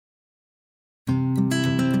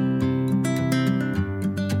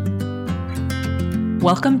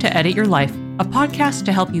Welcome to Edit Your Life, a podcast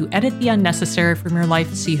to help you edit the unnecessary from your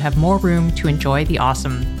life so you have more room to enjoy the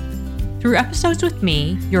awesome. Through episodes with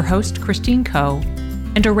me, your host, Christine Coe,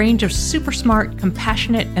 and a range of super smart,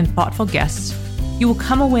 compassionate, and thoughtful guests, you will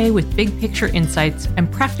come away with big picture insights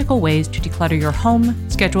and practical ways to declutter your home,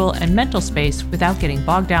 schedule, and mental space without getting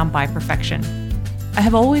bogged down by perfection. I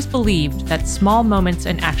have always believed that small moments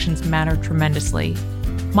and actions matter tremendously.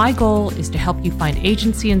 My goal is to help you find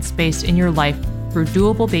agency and space in your life through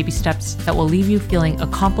doable baby steps that will leave you feeling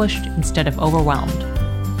accomplished instead of overwhelmed.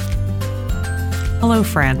 Hello,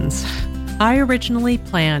 friends. I originally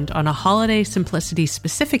planned on a holiday simplicity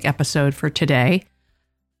specific episode for today,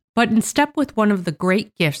 but in step with one of the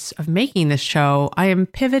great gifts of making this show, I am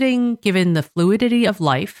pivoting given the fluidity of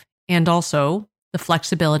life and also the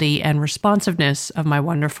flexibility and responsiveness of my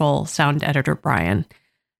wonderful sound editor, Brian.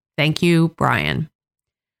 Thank you, Brian.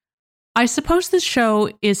 I suppose this show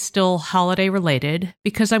is still holiday related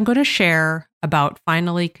because I'm going to share about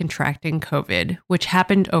finally contracting COVID, which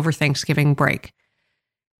happened over Thanksgiving break.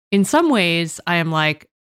 In some ways, I am like,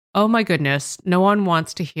 oh my goodness, no one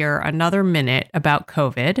wants to hear another minute about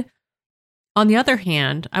COVID. On the other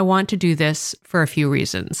hand, I want to do this for a few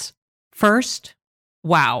reasons. First,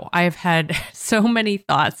 wow, I have had so many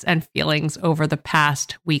thoughts and feelings over the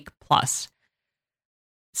past week plus.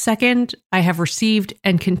 Second, I have received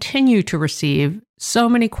and continue to receive so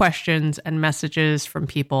many questions and messages from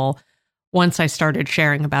people once I started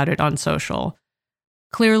sharing about it on social.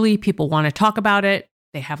 Clearly, people want to talk about it.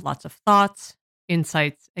 They have lots of thoughts,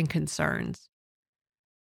 insights, and concerns.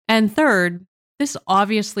 And third, this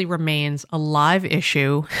obviously remains a live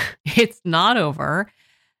issue. It's not over.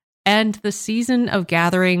 And the season of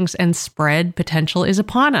gatherings and spread potential is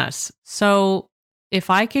upon us. So if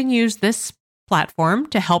I can use this platform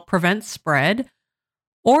to help prevent spread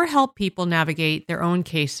or help people navigate their own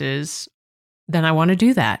cases, then I want to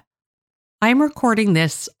do that. I'm recording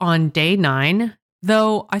this on day 9,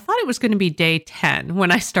 though I thought it was going to be day 10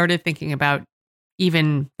 when I started thinking about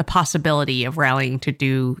even the possibility of rallying to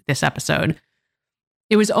do this episode.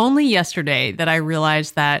 It was only yesterday that I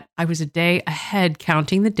realized that I was a day ahead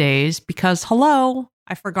counting the days because,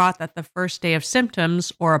 I forgot that the first day of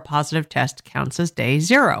symptoms or a positive test counts as day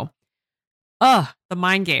 0. The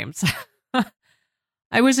mind games.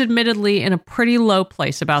 I was admittedly in a pretty low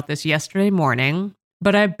place about this yesterday morning,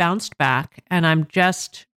 but I bounced back and I'm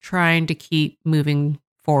just trying to keep moving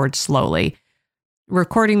forward slowly.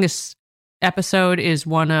 Recording this episode is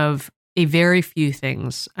one of a very few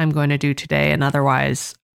things I'm going to do today, and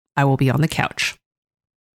otherwise I will be on the couch.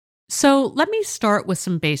 So let me start with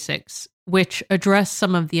some basics, which address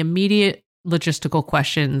some of the immediate logistical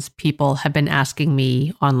questions people have been asking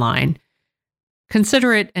me online.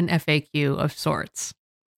 Consider it an FAQ of sorts.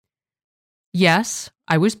 Yes,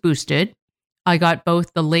 I was boosted. I got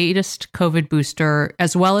both the latest COVID booster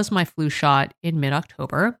as well as my flu shot in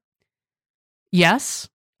mid-October. Yes,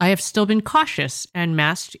 I have still been cautious and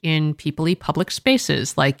masked in peoply public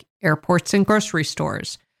spaces like airports and grocery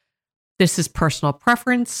stores. This is personal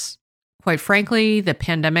preference. Quite frankly, the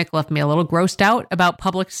pandemic left me a little grossed out about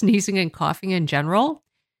public sneezing and coughing in general.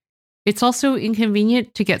 It's also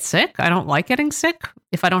inconvenient to get sick. I don't like getting sick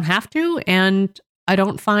if I don't have to, and I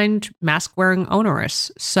don't find mask wearing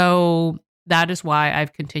onerous. So that is why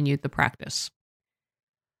I've continued the practice.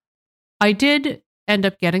 I did end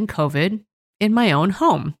up getting COVID in my own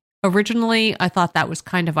home. Originally, I thought that was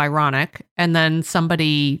kind of ironic, and then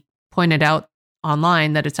somebody pointed out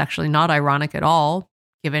online that it's actually not ironic at all,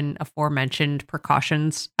 given aforementioned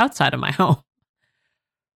precautions outside of my home.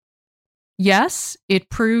 Yes, it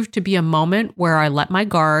proved to be a moment where I let my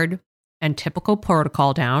guard and typical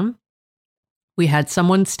protocol down. We had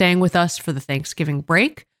someone staying with us for the Thanksgiving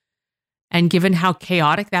break, and given how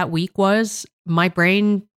chaotic that week was, my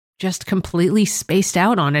brain just completely spaced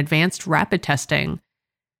out on advanced rapid testing.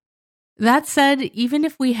 That said, even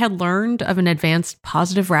if we had learned of an advanced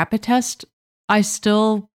positive rapid test, I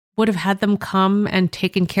still would have had them come and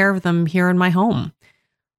taken care of them here in my home.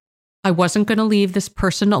 I wasn't going to leave this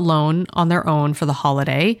person alone on their own for the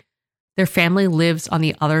holiday. Their family lives on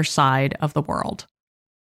the other side of the world.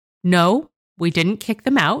 No, we didn't kick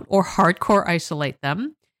them out or hardcore isolate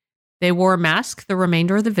them. They wore a mask the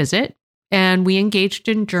remainder of the visit, and we engaged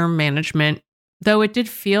in germ management, though it did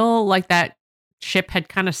feel like that ship had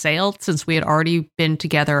kind of sailed since we had already been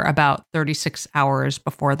together about 36 hours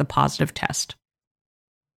before the positive test.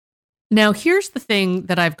 Now, here's the thing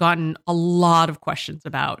that I've gotten a lot of questions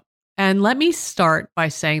about. And let me start by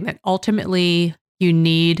saying that ultimately, you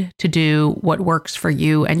need to do what works for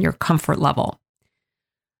you and your comfort level.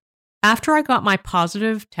 After I got my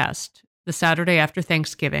positive test the Saturday after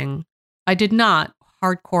Thanksgiving, I did not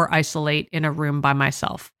hardcore isolate in a room by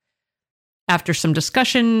myself. After some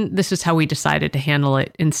discussion, this is how we decided to handle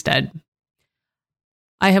it instead.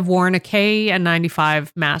 I have worn a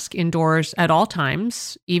KN95 mask indoors at all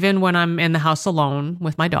times, even when I'm in the house alone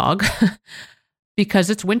with my dog, because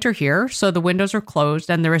it's winter here, so the windows are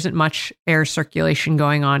closed and there isn't much air circulation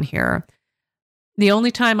going on here. The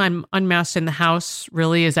only time I'm unmasked in the house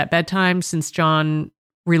really is at bedtime, since John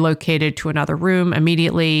relocated to another room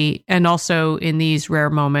immediately, and also in these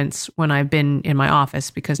rare moments when I've been in my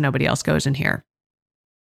office because nobody else goes in here.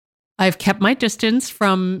 I've kept my distance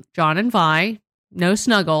from John and Vi, no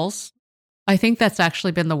snuggles. I think that's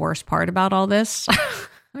actually been the worst part about all this.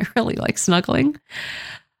 I really like snuggling.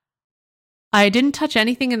 I didn't touch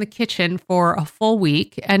anything in the kitchen for a full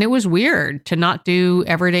week, and it was weird to not do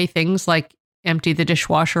everyday things like empty the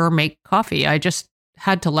dishwasher or make coffee. I just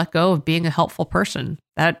had to let go of being a helpful person.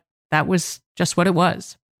 That was just what it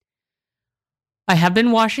was. I have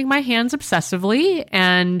been washing my hands obsessively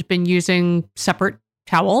and been using separate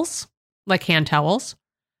towels, like hand towels.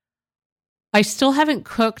 I still haven't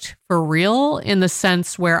cooked for real in the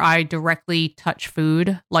sense where I directly touch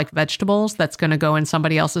food like vegetables that's going to go in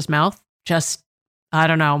somebody else's mouth. Just, I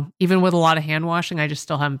don't know, even with a lot of hand washing, I just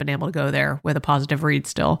still haven't been able to go there with a positive read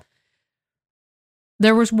still.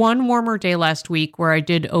 There was one warmer day last week where I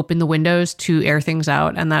did open the windows to air things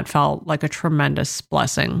out, and that felt like a tremendous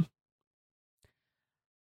blessing.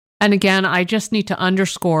 And again, I just need to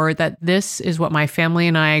underscore that this is what my family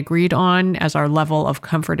and I agreed on as our level of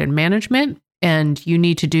comfort and management, and you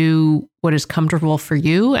need to do what is comfortable for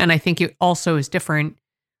you. And I think it also is different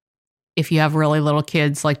if you have really little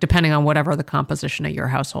kids, like depending on whatever the composition of your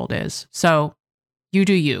household is. So you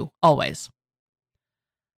do you, always.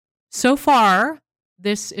 So far,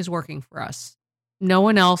 this is working for us. No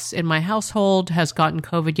one else in my household has gotten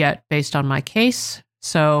COVID yet based on my case,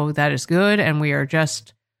 so that is good, and we are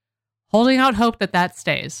just holding out hope that that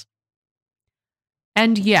stays.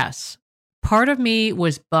 And yes, part of me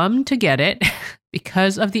was bummed to get it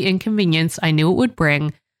because of the inconvenience I knew it would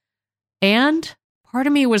bring, and part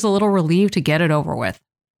of me was a little relieved to get it over with.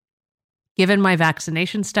 Given my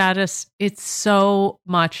vaccination status, it's so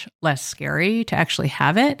much less scary to actually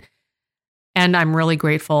have it. And I'm really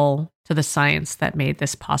grateful to the science that made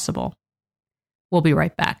this possible. We'll be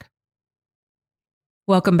right back.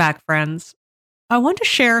 Welcome back, friends. I want to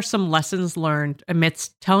share some lessons learned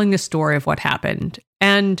amidst telling the story of what happened.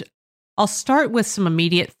 And I'll start with some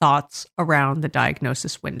immediate thoughts around the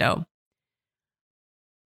diagnosis window.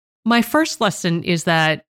 My first lesson is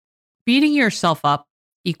that beating yourself up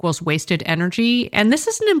equals wasted energy. And this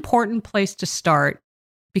is an important place to start,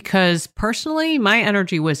 because personally, my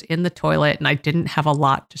energy was in the toilet and I didn't have a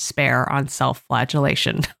lot to spare on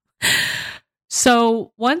self-flagellation.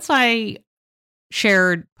 So once I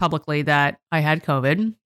shared publicly that I had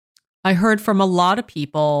COVID, I heard from a lot of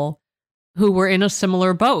people who were in a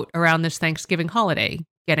similar boat around this Thanksgiving holiday,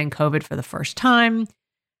 getting COVID for the first time.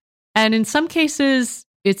 And in some cases,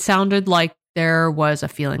 it sounded like there was a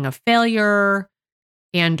feeling of failure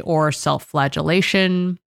and or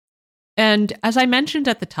self-flagellation. And as I mentioned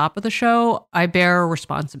at the top of the show, I bear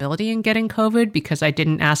responsibility in getting COVID because I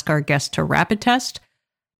didn't ask our guests to rapid test.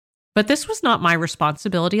 But this was not my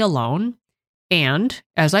responsibility alone. And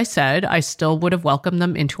as I said, I still would have welcomed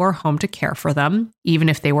them into our home to care for them, even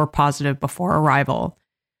if they were positive before arrival.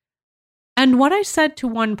 And what I said to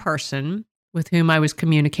one person with whom I was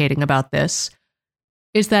communicating about this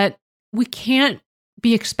is that we can't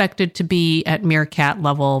be expected to be at meerkat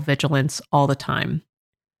level vigilance all the time.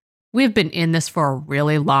 We've been in this for a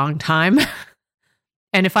really long time.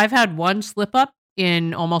 And if I've had one slip up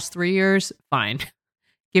in almost 3 years, fine.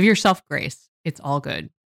 Give yourself grace. It's all good.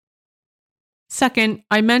 Second,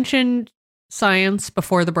 I mentioned science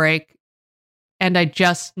before the break, and I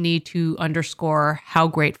just need to underscore how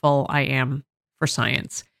grateful I am for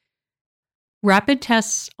science. Rapid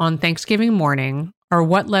tests on Thanksgiving morning are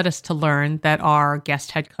what led us to learn that our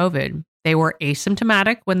guest had COVID. They were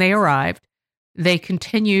asymptomatic when they arrived. They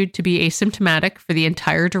continued to be asymptomatic for the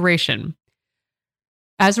entire duration.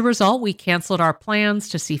 As a result, we canceled our plans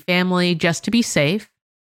to see family just to be safe.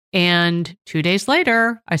 And 2 days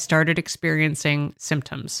later, I started experiencing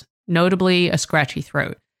symptoms, notably a scratchy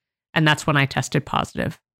throat. And that's when I tested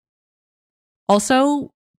positive.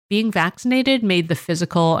 Also, being vaccinated made the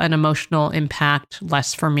physical and emotional impact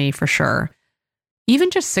less for me for sure.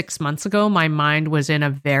 Even just 6 months ago, my mind was in a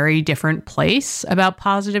very different place about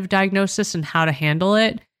positive diagnosis and how to handle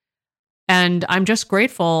it. And I'm just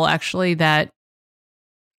grateful, actually, that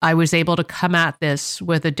I was able to come at this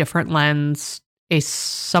with a different lens, a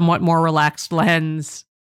somewhat more relaxed lens,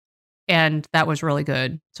 and that was really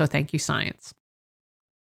good. So thank you, science.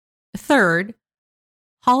 Third,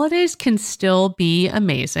 holidays can still be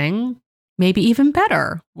amazing, maybe even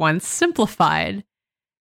better once simplified.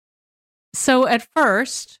 So at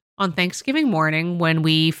first, on Thanksgiving morning, when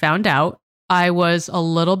we found out, I was a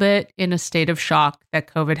little bit in a state of shock that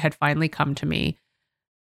COVID had finally come to me.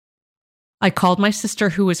 I called my sister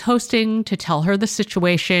who was hosting to tell her the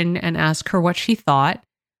situation and ask her what she thought.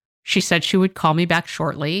 She said she would call me back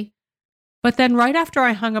shortly. But then right after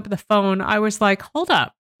I hung up the phone, I was like, hold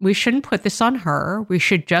up. We shouldn't put this on her. We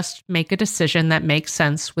should just make a decision that makes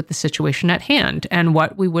sense with the situation at hand and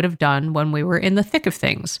what we would have done when we were in the thick of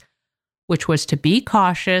things, which was to be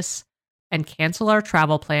cautious and cancel our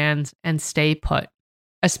travel plans and stay put,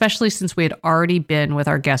 especially since we had already been with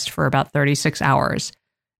our guest for about 36 hours,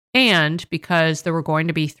 and because there were going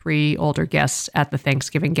to be 3 older guests at the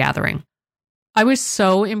Thanksgiving gathering. I was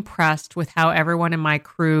so impressed with how everyone in my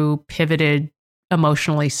crew pivoted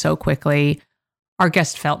emotionally so quickly. Our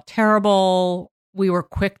guest felt terrible. We were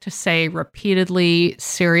quick to say repeatedly,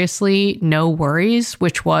 seriously, no worries,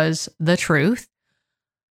 which was the truth.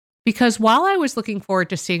 Because while I was looking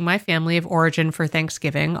forward to seeing my family of origin for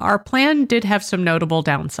Thanksgiving, our plan did have some notable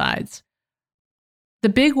downsides. The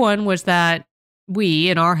big one was that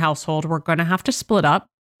we, in our household, were going to have to split up,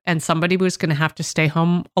 and somebody was going to have to stay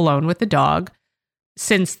home alone with the dog,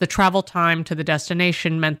 since the travel time to the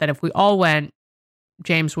destination meant that if we all went,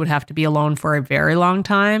 James would have to be alone for a very long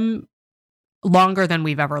time, longer than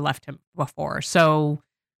we've ever left him before. So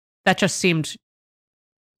that just seemed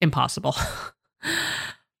impossible.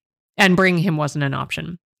 And bringing him wasn't an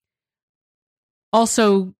option.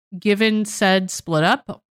 Also, given said split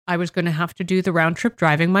up, I was going to have to do the round trip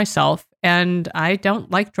driving myself, and I don't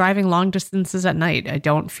like driving long distances at night. I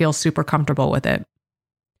don't feel super comfortable with it.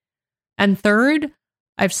 And third,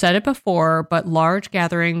 I've said it before, but large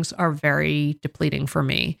gatherings are very depleting for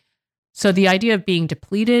me. So the idea of being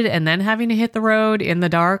depleted and then having to hit the road in the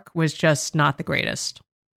dark was just not the greatest.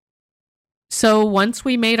 So once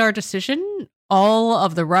we made our decision, all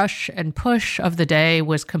of the rush and push of the day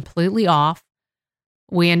was completely off.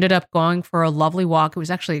 We ended up going for a lovely walk. It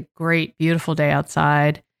was actually a great, beautiful day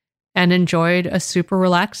outside, and enjoyed a super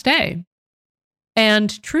relaxed day.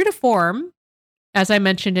 And true to form, as I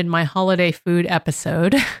mentioned in my holiday food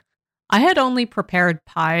episode, I had only prepared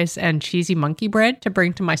pies and cheesy monkey bread to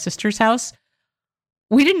bring to my sister's house.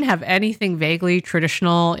 We didn't have anything vaguely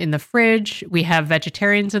traditional in the fridge. We have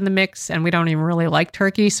vegetarians in the mix, and we don't even really like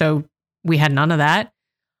turkey, so we had none of that.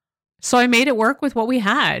 So I made it work with what we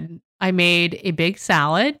had. I made a big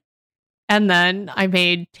salad, and then I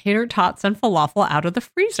made tater tots and falafel out of the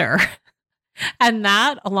freezer. And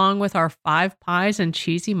that, along with our 5 pies and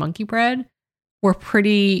cheesy monkey bread, were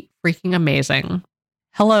pretty freaking amazing.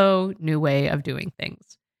 Hello, new way of doing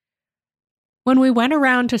things. When we went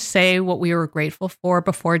around to say what we were grateful for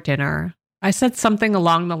before dinner, I said something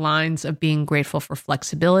along the lines of being grateful for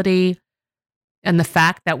flexibility and the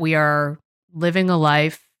fact that we are living a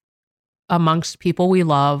life amongst people we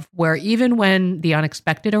love, where even when the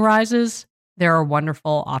unexpected arises, there are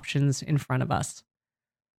wonderful options in front of us.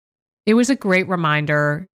 It was a great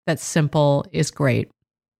reminder that simple is great.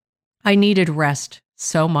 I needed rest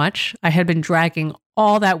so much. I had been dragging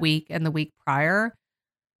all that week and the week prior.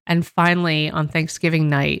 And finally, on Thanksgiving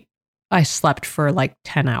night, I slept for like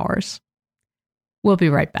 10 hours. We'll be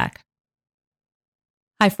right back.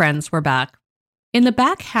 Hi, friends. We're back. In the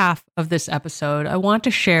back half of this episode, I want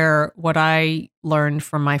to share what I learned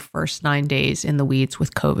from my first 9 days in the weeds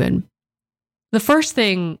with COVID. The first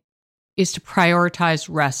thing is to prioritize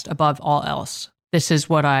rest above all else. This is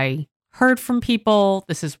what I heard from people.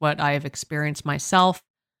 This is what I have experienced myself.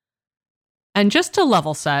 And just to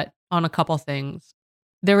level set on a couple things,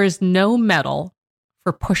 there is no medal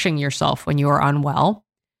for pushing yourself when you are unwell.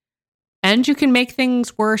 And you can make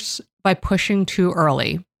things worse by pushing too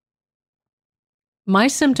early. My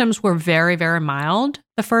symptoms were very, very mild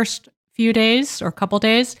the first few days or couple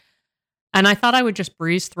days, and I thought I would just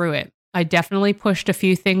breeze through it. I definitely pushed a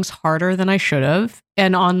few things harder than I should have.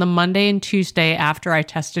 And on the Monday and Tuesday after I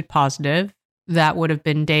tested positive, that would have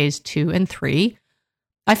been days 2 and 3,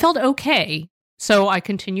 I felt okay. So I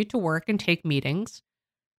continued to work and take meetings.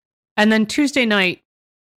 And then Tuesday night,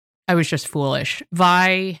 I was just foolish.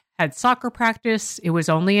 Vi had soccer practice. It was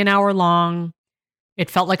only an hour long. It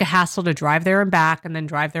felt like a hassle to drive there and back and then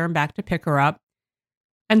drive there and back to pick her up.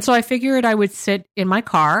 And so I figured I would sit in my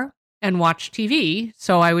car and watch TV,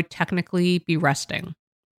 so I would technically be resting.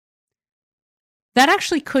 That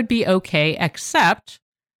actually could be okay, except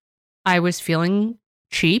I was feeling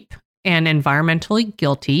cheap and environmentally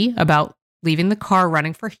guilty about leaving the car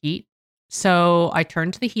running for heat. So I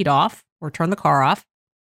turned the heat off, or turned the car off,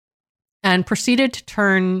 and proceeded to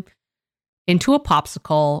turn into a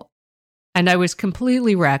popsicle, and I was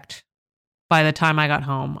completely wrecked by the time I got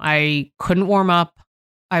home. I couldn't warm up.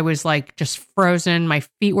 I was like just frozen. My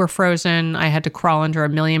feet were frozen. I had to crawl under a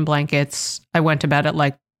million blankets. I went to bed at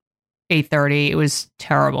like 8:30. It was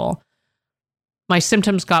terrible. My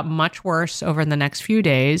symptoms got much worse over the next few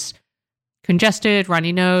days. Congested,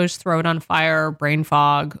 runny nose, throat on fire, brain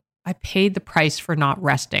fog. I paid the price for not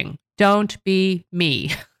resting. Don't be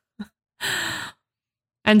me.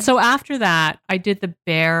 And so after that, I did the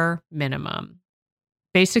bare minimum.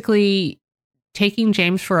 Basically, taking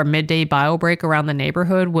James for a midday bio break around the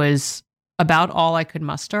neighborhood was about all I could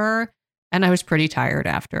muster, and I was pretty tired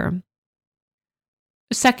after.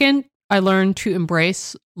 Second, I learned to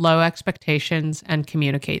embrace low expectations and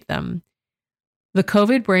communicate them. The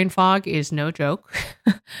COVID brain fog is no joke.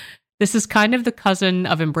 This is kind of the cousin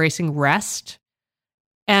of embracing rest.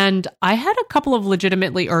 And I had a couple of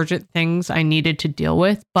legitimately urgent things I needed to deal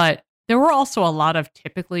with, but there were also a lot of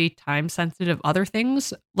typically time-sensitive other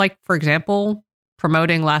things, like, for example,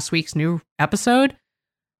 promoting last week's new episode,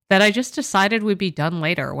 that I just decided would be done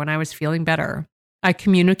later when I was feeling better. I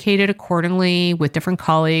communicated accordingly with different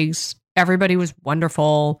colleagues. Everybody was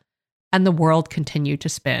wonderful, and the world continued to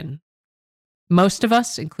spin. Most of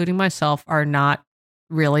us, including myself, are not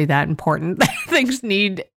really that important. Things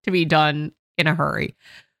need to be done in a hurry.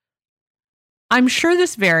 I'm sure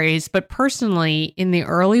this varies, but personally, in the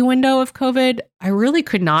early window of COVID, I really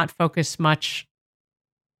could not focus much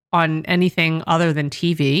on anything other than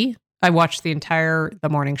TV. I watched the entire The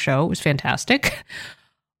Morning Show. It was fantastic.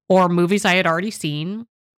 Or movies I had already seen.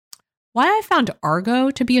 Why I found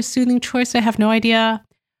Argo to be a soothing choice, I have no idea.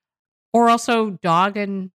 Or also dog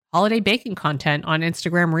and holiday baking content on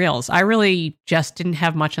Instagram Reels. I really just didn't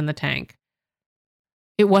have much in the tank.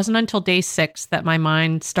 It wasn't until day 6 that my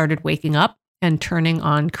mind started waking up and turning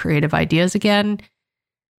on creative ideas again.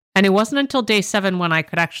 And it wasn't until day 7 when I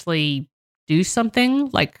could actually do something,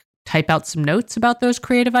 like type out some notes about those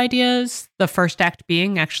creative ideas. The first act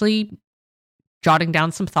being actually jotting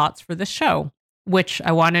down some thoughts for this show, which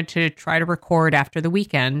I wanted to try to record after the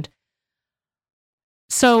weekend.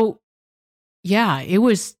 So yeah, it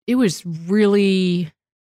was really,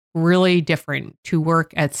 really different to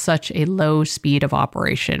work at such a low speed of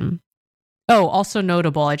operation. Oh, also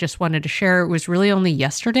notable, I just wanted to share, it was really only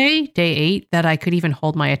yesterday, day 8, that I could even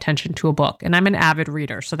hold my attention to a book. And I'm an avid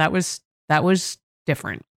reader, so that was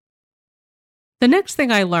different. The next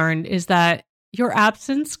thing I learned is that your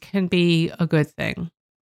absence can be a good thing.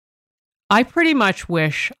 I pretty much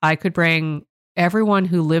wish I could bring everyone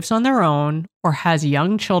who lives on their own or has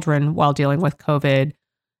young children while dealing with COVID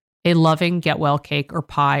a loving get well cake or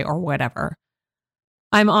pie or whatever.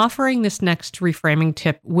 I'm offering this next reframing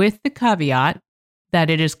tip with the caveat that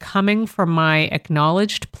it is coming from my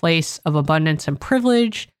acknowledged place of abundance and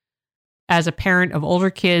privilege as a parent of older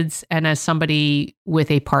kids and as somebody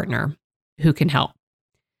with a partner who can help.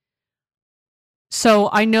 So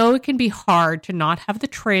I know it can be hard to not have the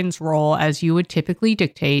trains roll as you would typically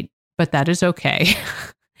dictate, but that is okay.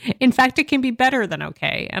 In fact, it can be better than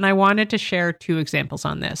okay. And I wanted to share 2 examples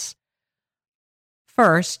on this.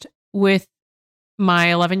 First, with my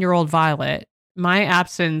 11-year-old Violet, my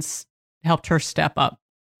absence helped her step up.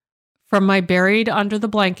 From my buried under the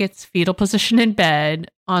blankets fetal position in bed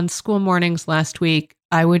on school mornings last week,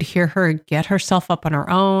 I would hear her get herself up on her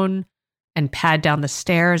own and pad down the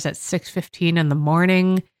stairs at 6:15 in the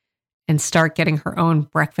morning and start getting her own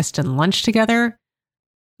breakfast and lunch together.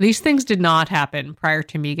 These things did not happen prior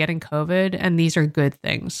to me getting COVID, and these are good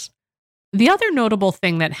things. The other notable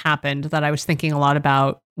thing that happened that I was thinking a lot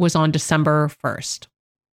about was on December 1st.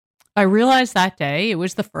 I realized that day it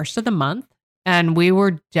was the first of the month, and we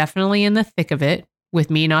were definitely in the thick of it with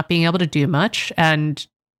me not being able to do much and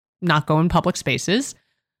not go in public spaces.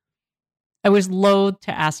 I was loath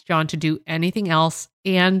to ask John to do anything else,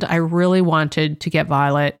 and I really wanted to get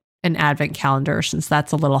Violet an advent calendar since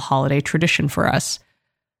that's a little holiday tradition for us.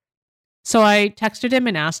 So I texted him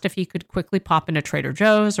and asked if he could quickly pop into Trader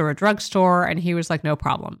Joe's or a drugstore, and he was like, no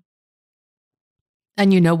problem.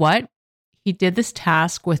 And you know what? He did this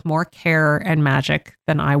task with more care and magic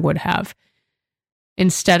than I would have.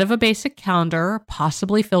 Instead of a basic calendar,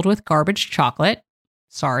 possibly filled with garbage chocolate,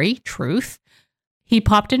 sorry, truth, he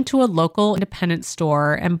popped into a local independent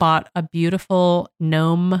store and bought a beautiful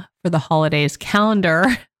gnome for the holidays calendar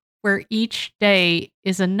where each day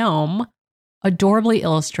is a gnome, adorably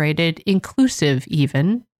illustrated, inclusive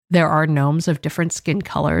even. There are gnomes of different skin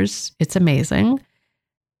colors. It's amazing.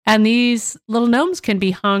 And these little gnomes can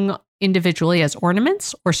be hung individually as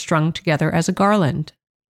ornaments or strung together as a garland.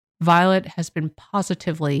 Violet has been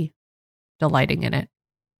positively delighting in it.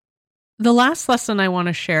 The last lesson I want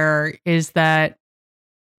to share is that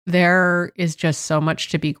there is just so much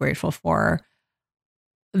to be grateful for.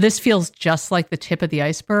 This feels just like the tip of the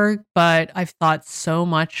iceberg, but I've thought so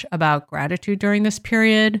much about gratitude during this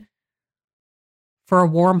period. For a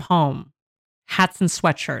warm home, hats and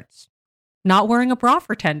sweatshirts, not wearing a bra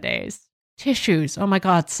for 10 days, tissues, oh my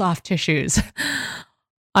God, soft tissues,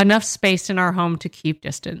 enough space in our home to keep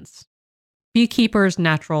distance, Beekeeper's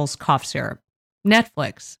Naturals cough syrup,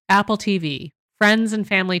 Netflix, Apple TV, friends and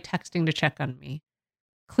family texting to check on me,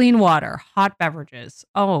 clean water, hot beverages.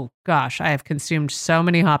 Oh gosh, I have consumed so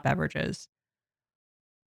many hot beverages.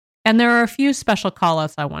 And there are a few special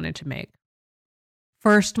call-outs I wanted to make.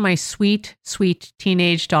 First, my sweet, sweet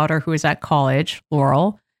teenage daughter who is at college,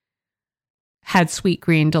 Laurel, had Sweet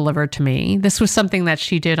Green delivered to me. This was something that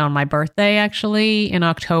she did on my birthday, actually, in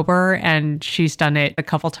October, and she's done it a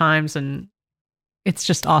couple times, and it's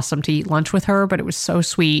just awesome to eat lunch with her, but it was so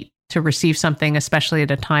sweet to receive something, especially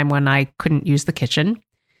at a time when I couldn't use the kitchen.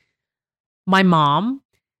 My mom,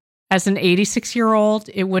 as an 86-year-old,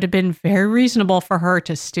 it would have been very reasonable for her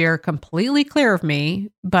to steer completely clear of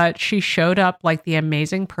me, but she showed up like the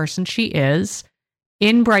amazing person she is,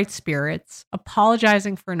 in bright spirits,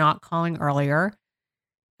 apologizing for not calling earlier,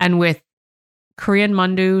 and with Korean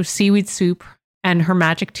mandu, seaweed soup, and her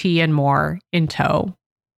magic tea and more in tow.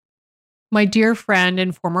 My dear friend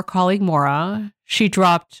and former colleague, Maura, she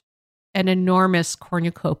dropped an enormous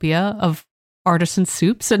cornucopia of artisan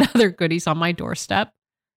soups and other goodies on my doorstep.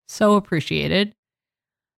 So appreciated.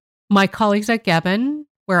 My colleagues at Gebben,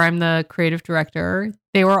 where I'm the creative director,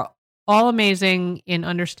 they were all amazing in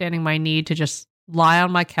understanding my need to just lie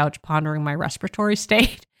on my couch pondering my respiratory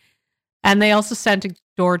state. And they also sent a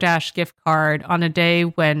DoorDash gift card on a day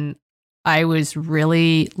when I was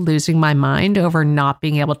really losing my mind over not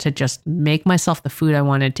being able to just make myself the food I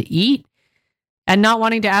wanted to eat and not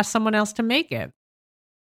wanting to ask someone else to make it.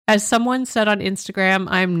 As someone said on Instagram,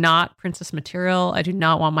 I'm not princess material. I do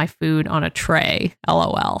not want my food on a tray.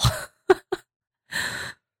 LOL.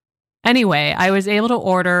 Anyway, I was able to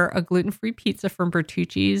order a gluten-free pizza from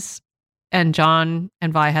Bertucci's, and John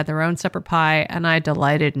and Vi had their own separate pie, and I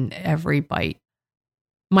delighted in every bite.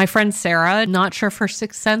 My friend Sarah, not sure if her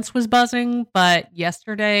sixth sense was buzzing, but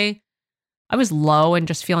yesterday I was low and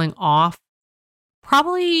just feeling off.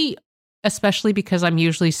 Probably especially because I'm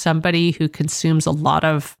usually somebody who consumes a lot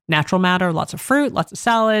of natural matter, lots of fruit, lots of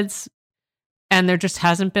salads, and there just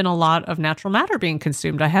hasn't been a lot of natural matter being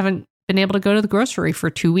consumed. I haven't been able to go to the grocery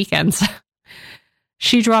for 2 weekends.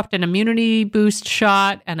 She dropped an immunity boost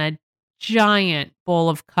shot and a giant bowl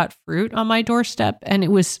of cut fruit on my doorstep, and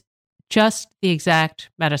it was just the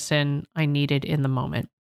exact medicine I needed in the moment.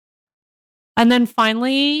 And then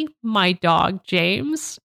finally, my dog,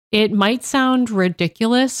 James. It might sound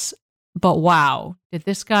ridiculous, but wow, did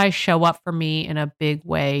this guy show up for me in a big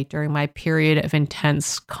way during my period of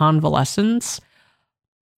intense convalescence.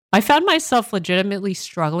 I found myself legitimately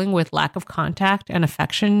struggling with lack of contact and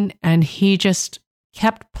affection, and he just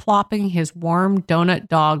kept plopping his warm donut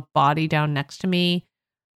dog body down next to me,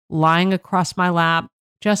 lying across my lap,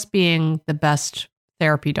 just being the best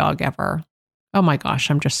therapy dog ever. Oh my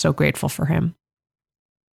gosh, I'm just so grateful for him.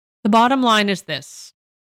 The bottom line is this.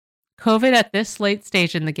 COVID at this late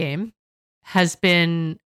stage in the game has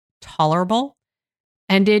been tolerable,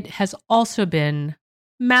 and it has also been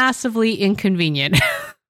massively inconvenient.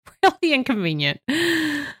 Really inconvenient.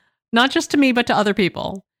 Not just to me, but to other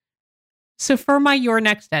people. So for my Your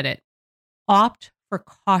Next Edit, opt for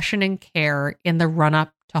caution and care in the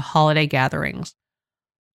run-up to holiday gatherings.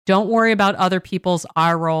 Don't worry about other people's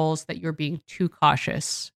eye rolls that you're being too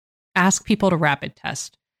cautious. Ask people to rapid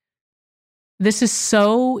test. This is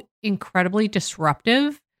so incredibly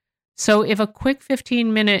disruptive. So if a quick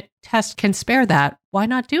 15-minute test can spare that, why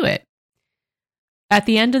not do it? At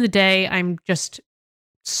the end of the day, I'm just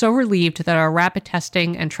so relieved that our rapid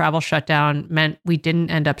testing and travel shutdown meant we didn't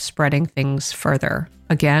end up spreading things further.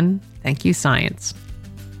 Again, thank you, science.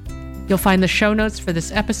 You'll find the show notes for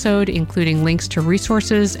this episode, including links to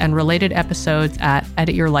resources and related episodes at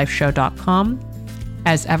edityourlifeshow.com.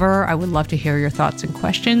 As ever, I would love to hear your thoughts and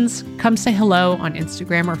questions. Come say hello on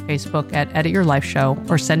Instagram or Facebook at Edit Your Life Show,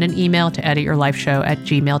 or send an email to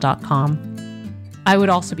edityourlifeshow@gmail.com. I would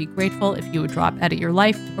also be grateful if you would drop Edit Your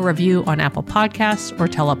Life a review on Apple Podcasts or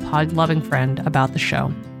tell a pod-loving friend about the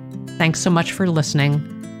show. Thanks so much for listening,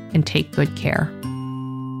 and take good care.